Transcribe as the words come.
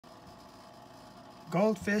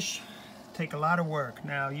Goldfish take a lot of work.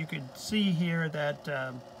 Now you could see here that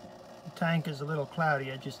the tank is a little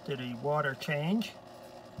cloudy. I just did a water change.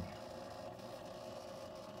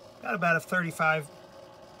 Got about a 35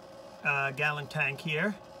 gallon tank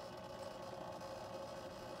here.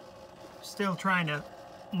 Still trying to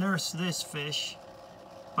nurse this fish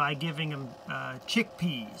by giving him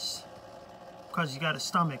chickpeas because he's got a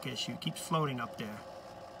stomach issue. He keeps floating up there.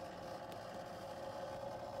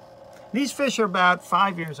 These fish are about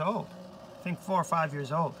 5 years old. I think 4 or 5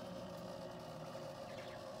 years old.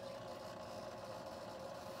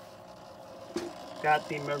 Got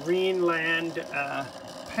the Marine Land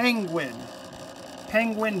penguin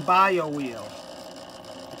bio wheel.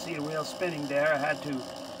 You can see the wheel spinning there. I had to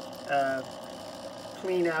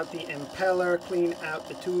clean out the impeller, clean out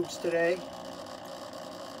the tubes today.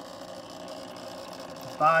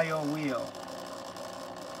 Bio wheel.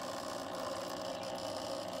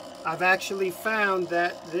 I've actually found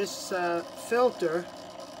that this filter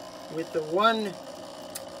with the one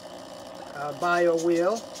bio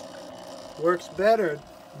wheel works better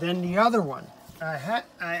than the other one. I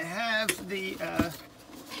have the,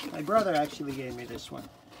 my brother actually gave me this one.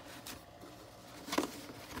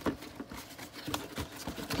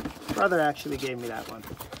 Brother actually gave me that one.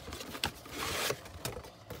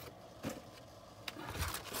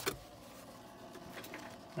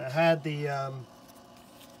 I had the,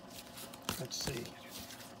 let's see.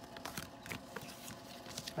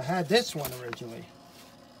 I had this one originally.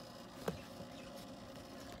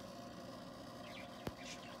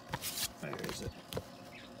 Where is it?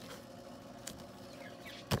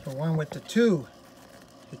 The one with the two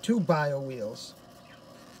bio wheels.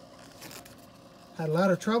 Had a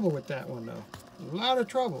lot of trouble with that one though. A lot of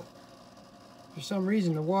trouble. For some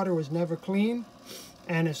reason the water was never clean.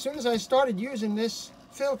 And as soon as I started using this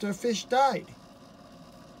filter, fish died.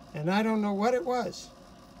 And I don't know what it was.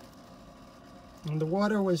 And the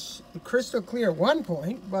water was crystal clear at one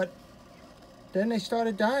point, but then they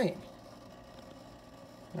started dying.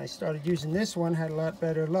 I started using this one, had a lot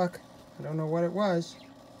better luck. I don't know what it was.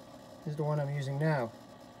 This is the one I'm using now.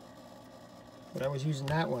 But I was using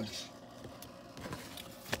that one.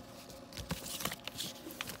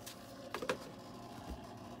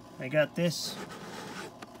 I got this.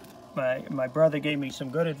 My brother gave me some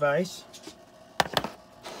good advice.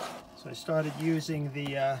 So I started using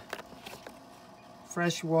the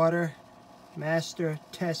Freshwater Master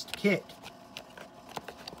Test Kit.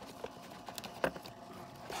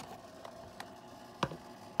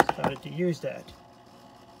 Started to use that.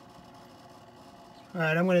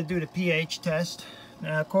 Alright, I'm going to do the pH test.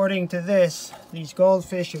 Now according to this, these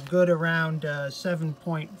goldfish are good around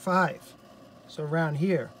 7.5. So around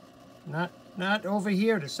here. Not over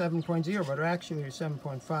here to 7.0, but actually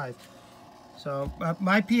 7.5. So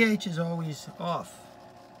my pH is always off.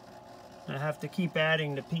 I have to keep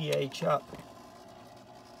adding the pH up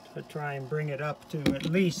to try and bring it up to at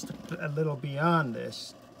least a little beyond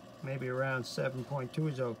this. Maybe around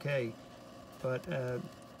 7.2 is okay, but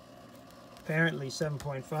apparently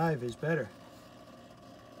 7.5 is better.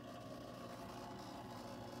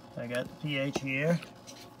 I got the pH here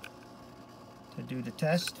to do the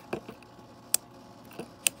test.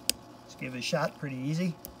 Let's give it a shot, pretty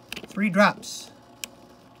easy. 3 drops.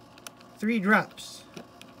 3 drops.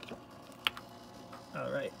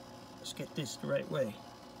 All right, let's get this the right way.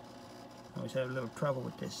 I always have a little trouble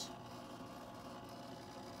with this.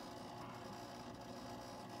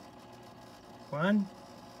 One,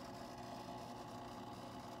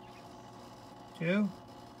 2,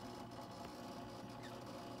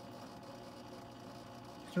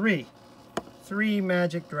 3. 3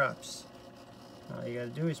 magic drops. All you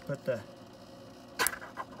gotta do is put the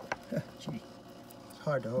gee, it's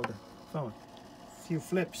hard to hold the phone. A few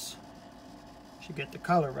flips should get the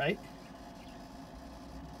color right.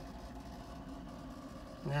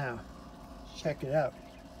 Now, check it out.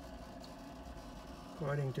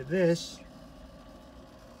 According to this,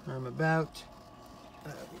 I'm about,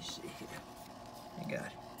 let me see here. I got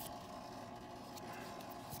it.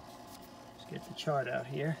 Let's get the chart out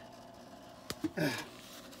here.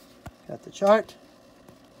 Got the chart.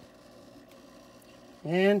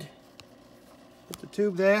 And put the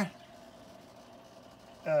tube there.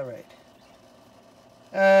 All right.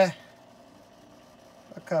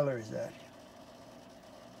 What color is that?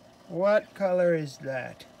 What color is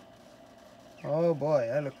that? Oh boy,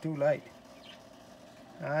 I look too light.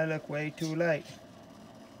 I look way too light.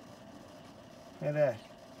 Look at that.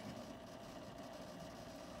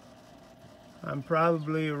 I'm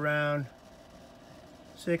probably around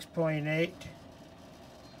 6.8,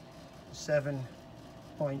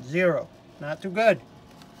 7.0. Not too good.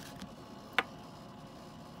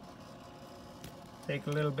 Take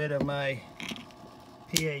a little bit of my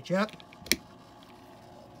pH up.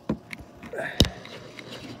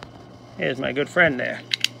 Here's my good friend there.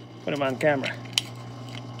 Put him on camera.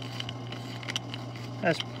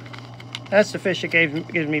 That's the fish that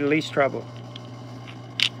gives me the least trouble.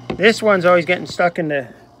 This one's always getting stuck in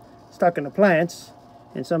the plants,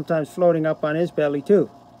 and sometimes floating up on his belly too.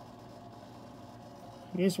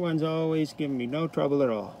 This one's always giving me no trouble at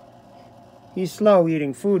all. He's slow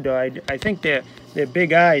eating food though. I think their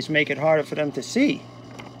big eyes make it harder for them to see.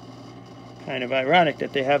 Kind of ironic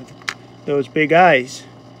that they have those big eyes,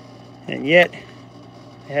 and yet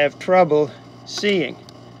they have trouble seeing.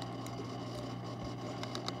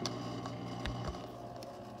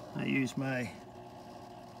 I use my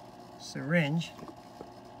syringe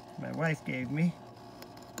my wife gave me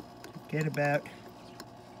to get about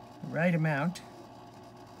the right amount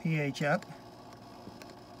pH up.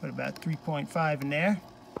 Put about 3.5 in there.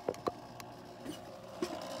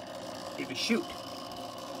 Give a shoot.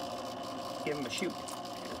 Give him a shoot.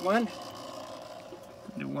 There's one.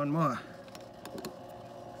 Do one more.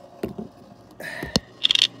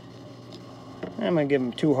 I'm gonna give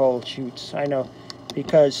him 2 whole shoots. I know,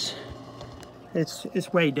 because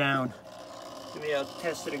it's way down. Maybe I'll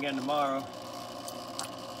test it again tomorrow,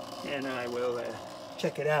 and I will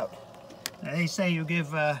check it out. Now, they say you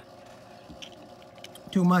give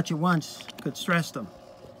too much at once could stress them.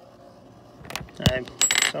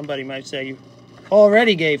 Somebody might say you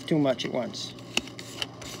already gave too much at once.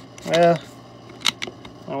 Well,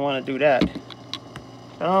 I don't want to do that.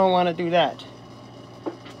 I don't want to do that.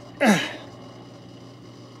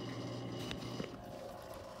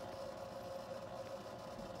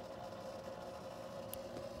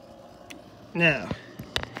 Now,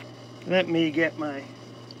 let me get my...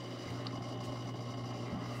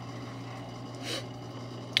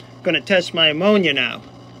 Going to test my ammonia now.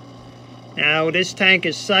 Now, this tank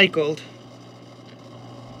is cycled,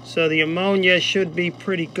 so the ammonia should be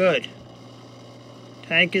pretty good.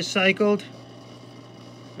 Tank is cycled.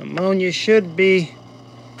 Ammonia should be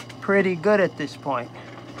pretty good at this point.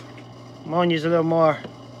 Ammonia is a little more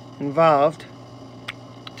involved.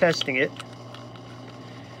 Testing it.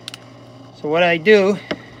 So what I do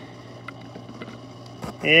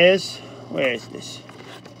is, where is this?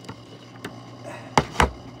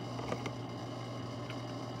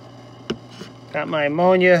 Got my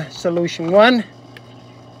ammonia solution 1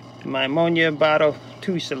 and my ammonia bottle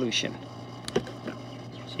 2 solution.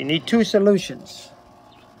 So you need 2 solutions.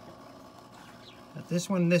 Got this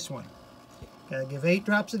one and this one. Gotta give 8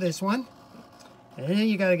 drops of this one, and then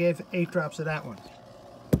you gotta give 8 drops of that one.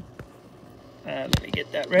 Let me get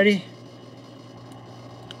that ready.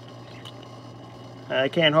 I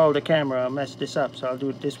can't hold the camera, I'll mess this up, so I'll do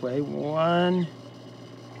it this way. 1,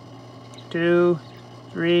 2,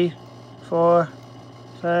 3, 4,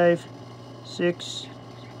 5, 6,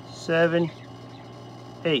 7,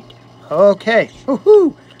 8. Okay,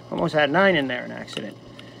 woohoo! Almost had 9 in there, an accident.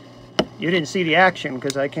 You didn't see the action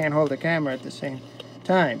because I can't hold the camera at the same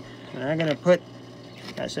time. And I'm gonna put,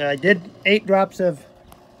 so I did 8 drops of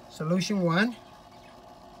solution 1.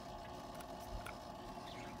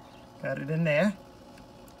 Got it in there.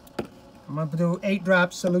 I'm going to do 8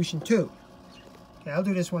 drops solution 2. Okay, I'll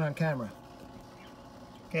do this one on camera.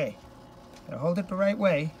 Okay, gotta hold it the right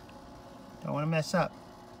way. Don't want to mess up.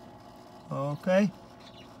 Okay.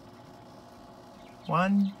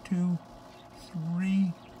 1, 2,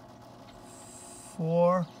 3,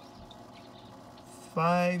 4,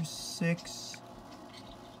 5, 6,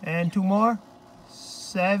 and 2 more.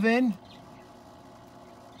 7,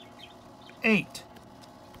 8.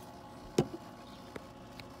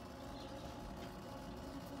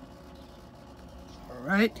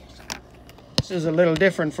 Alright, this is a little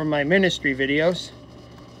different from my ministry videos.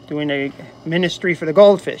 Doing a ministry for the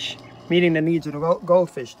goldfish. Meeting the needs of the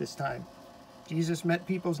goldfish this time. Jesus met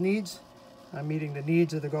people's needs. I'm meeting the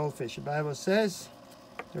needs of the goldfish. The Bible says,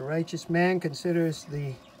 the righteous man considers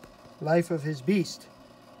the life of his beast.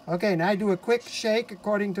 Okay, now I do a quick shake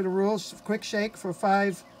according to the rules. Quick shake for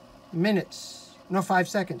 5 minutes. No, 5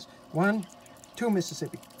 seconds. 1, 2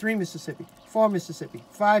 Mississippi, 3 Mississippi, 4 Mississippi,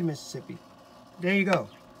 5 Mississippi. There you go.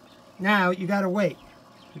 Now you gotta wait.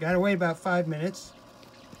 You gotta wait about 5 minutes.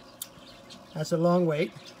 That's a long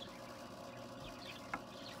wait.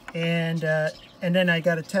 And then I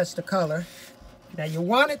gotta test the color. Now you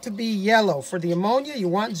want it to be yellow. For the ammonia, you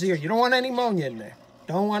want 0. You don't want any ammonia in there.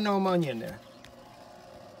 Don't want no ammonia in there.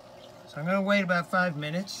 So I'm gonna wait about 5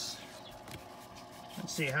 minutes.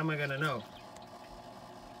 Let's see, how am I gonna know?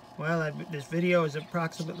 Well, this video is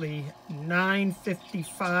approximately 9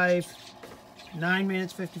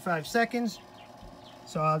 minutes 55 seconds.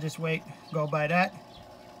 So I'll just go by that.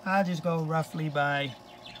 I'll just go roughly by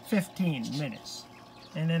 15 minutes.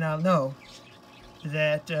 And then I'll know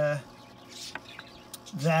that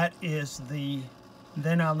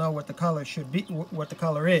then I'll know what the color should be, what the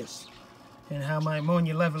color is, and how my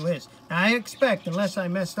ammonia level is. Now I expect, unless I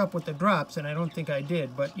messed up with the drops, and I don't think I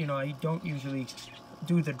did, but you know, I don't usually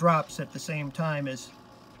do the drops at the same time as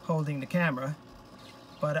holding the camera.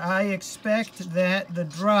 But I expect that the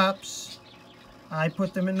drops, I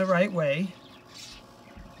put them in the right way.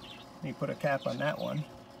 Let me put a cap on that one.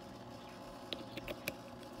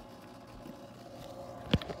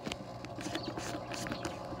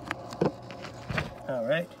 All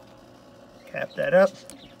right, cap that up.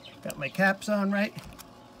 Got my caps on right.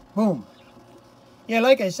 Boom. Yeah,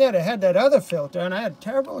 like I said, I had that other filter and I had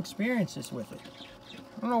terrible experiences with it.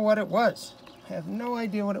 I don't know what it was. I have no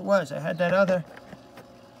idea what it was. I had that other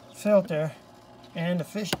filter and the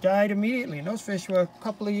fish died immediately. And those fish were a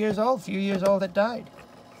couple of years old, a few years old that died.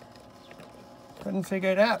 Couldn't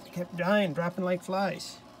figure it out. They kept dying, dropping like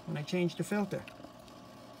flies when I changed the filter.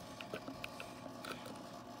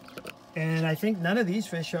 And I think none of these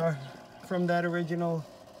fish are from that original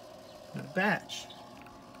batch.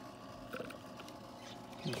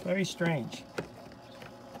 It's very strange.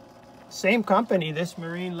 Same company, this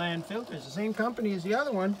marine land filter is the same company as the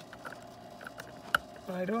other one.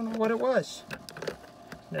 But I don't know what it was.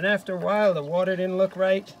 Then after a while, the water didn't look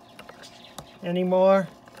right anymore.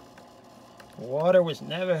 The water was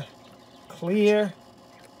never clear.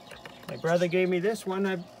 My brother gave me this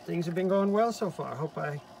one. Things have been going well so far. Hope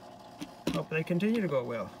they continue to go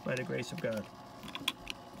well, by the grace of God.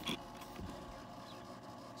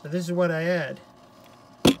 So this is what I add.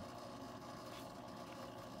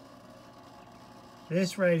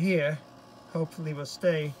 This right here, hopefully will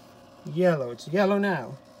stay yellow. It's yellow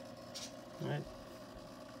now. Right?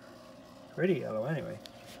 Pretty yellow anyway.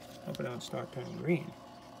 Hope it don't start turning green.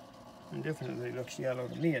 It definitely looks yellow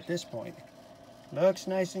to me at this point. Looks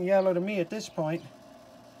nice and yellow to me at this point.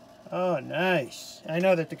 Oh, nice. I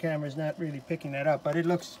know that the camera's not really picking that up, but it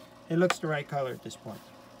looks the right color at this point.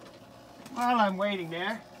 While I'm waiting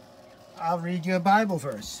there, I'll read you a Bible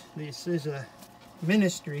verse. This is a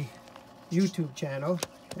ministry YouTube channel,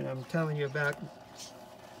 and I'm telling you about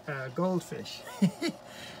goldfish.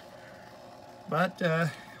 But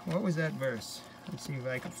what was that verse? Let's see if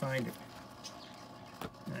I can find it.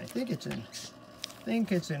 I think it's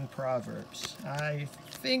in Proverbs. I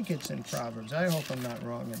think it's in Proverbs. I hope I'm not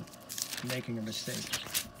wrong and making a mistake.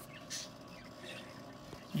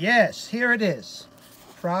 Yes, here it is.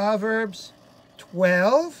 Proverbs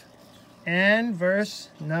 12 and verse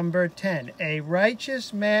number 10. A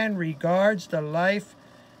righteous man regards the life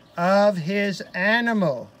of his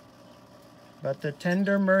animal, but the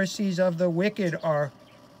tender mercies of the wicked are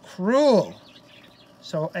cruel.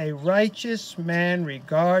 So a righteous man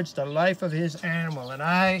regards the life of his animal. And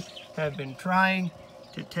I have been trying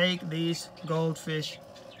to take these goldfish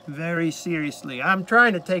very seriously. I'm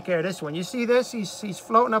trying to take care of this one. You see this? He's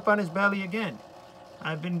floating up on his belly again.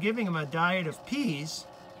 I've been giving him a diet of peas,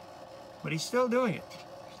 but he's still doing it.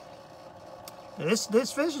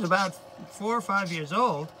 This fish is about 4 or 5 years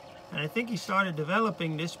old, and I think he started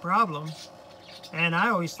developing this problem. And I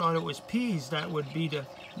always thought it was peas that would be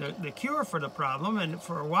the cure for the problem, and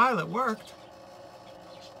for a while it worked.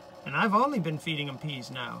 And I've only been feeding him peas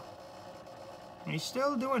now. And he's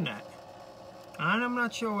still doing that. And I'm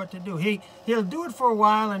not sure what to do. He'll do it for a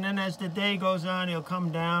while, and then as the day goes on, he'll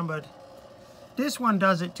come down, but this one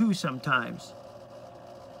does it too sometimes.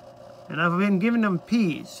 And I've been giving them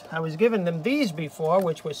peas. I was giving them these before,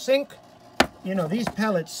 which was sink. You know, these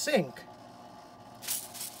pellets sink.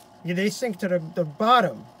 Yeah, they sink to the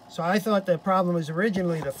bottom. So I thought the problem was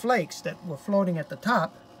originally the flakes that were floating at the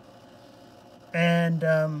top. And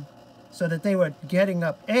so that they were getting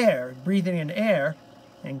up air, breathing in air,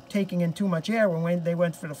 and taking in too much air when they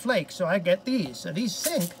went for the flakes. So I get these. So these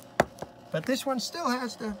sink, but this one still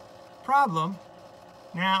has the problem.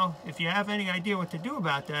 Now, if you have any idea what to do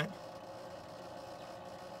about that,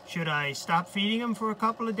 should I stop feeding them for a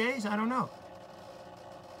couple of days? I don't know.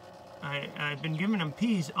 I've been giving them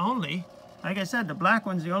peas only. Like I said, the black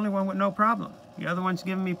one's the only one with no problem. The other one's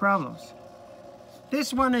giving me problems.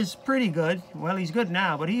 This one is pretty good. Well, he's good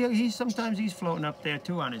now, but sometimes he's floating up there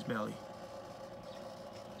too on his belly.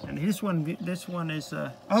 And this one is,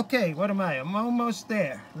 okay, what am I? I'm almost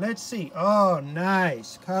there. Let's see. Oh,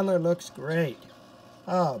 nice. Color looks great.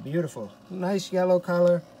 Oh, beautiful. Nice yellow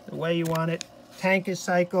color, the way you want it. Tank is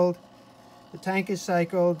cycled. The tank is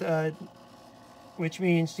cycled, which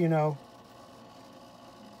means, you know,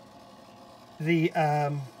 the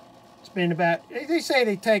It's been about, they say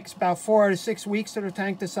it takes about 4 to 6 weeks for the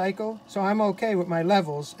tank to cycle. So I'm okay with my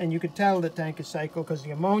levels, and you can tell the tank is cycled because the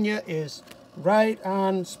ammonia is right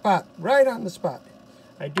on spot, right on the spot.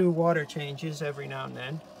 I do water changes every now and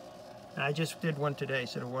then. I just did one today,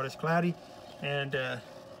 so the water's cloudy. And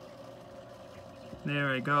there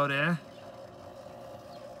I go there.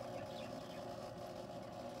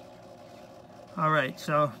 All right,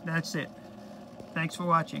 so that's it. Thanks for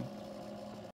watching.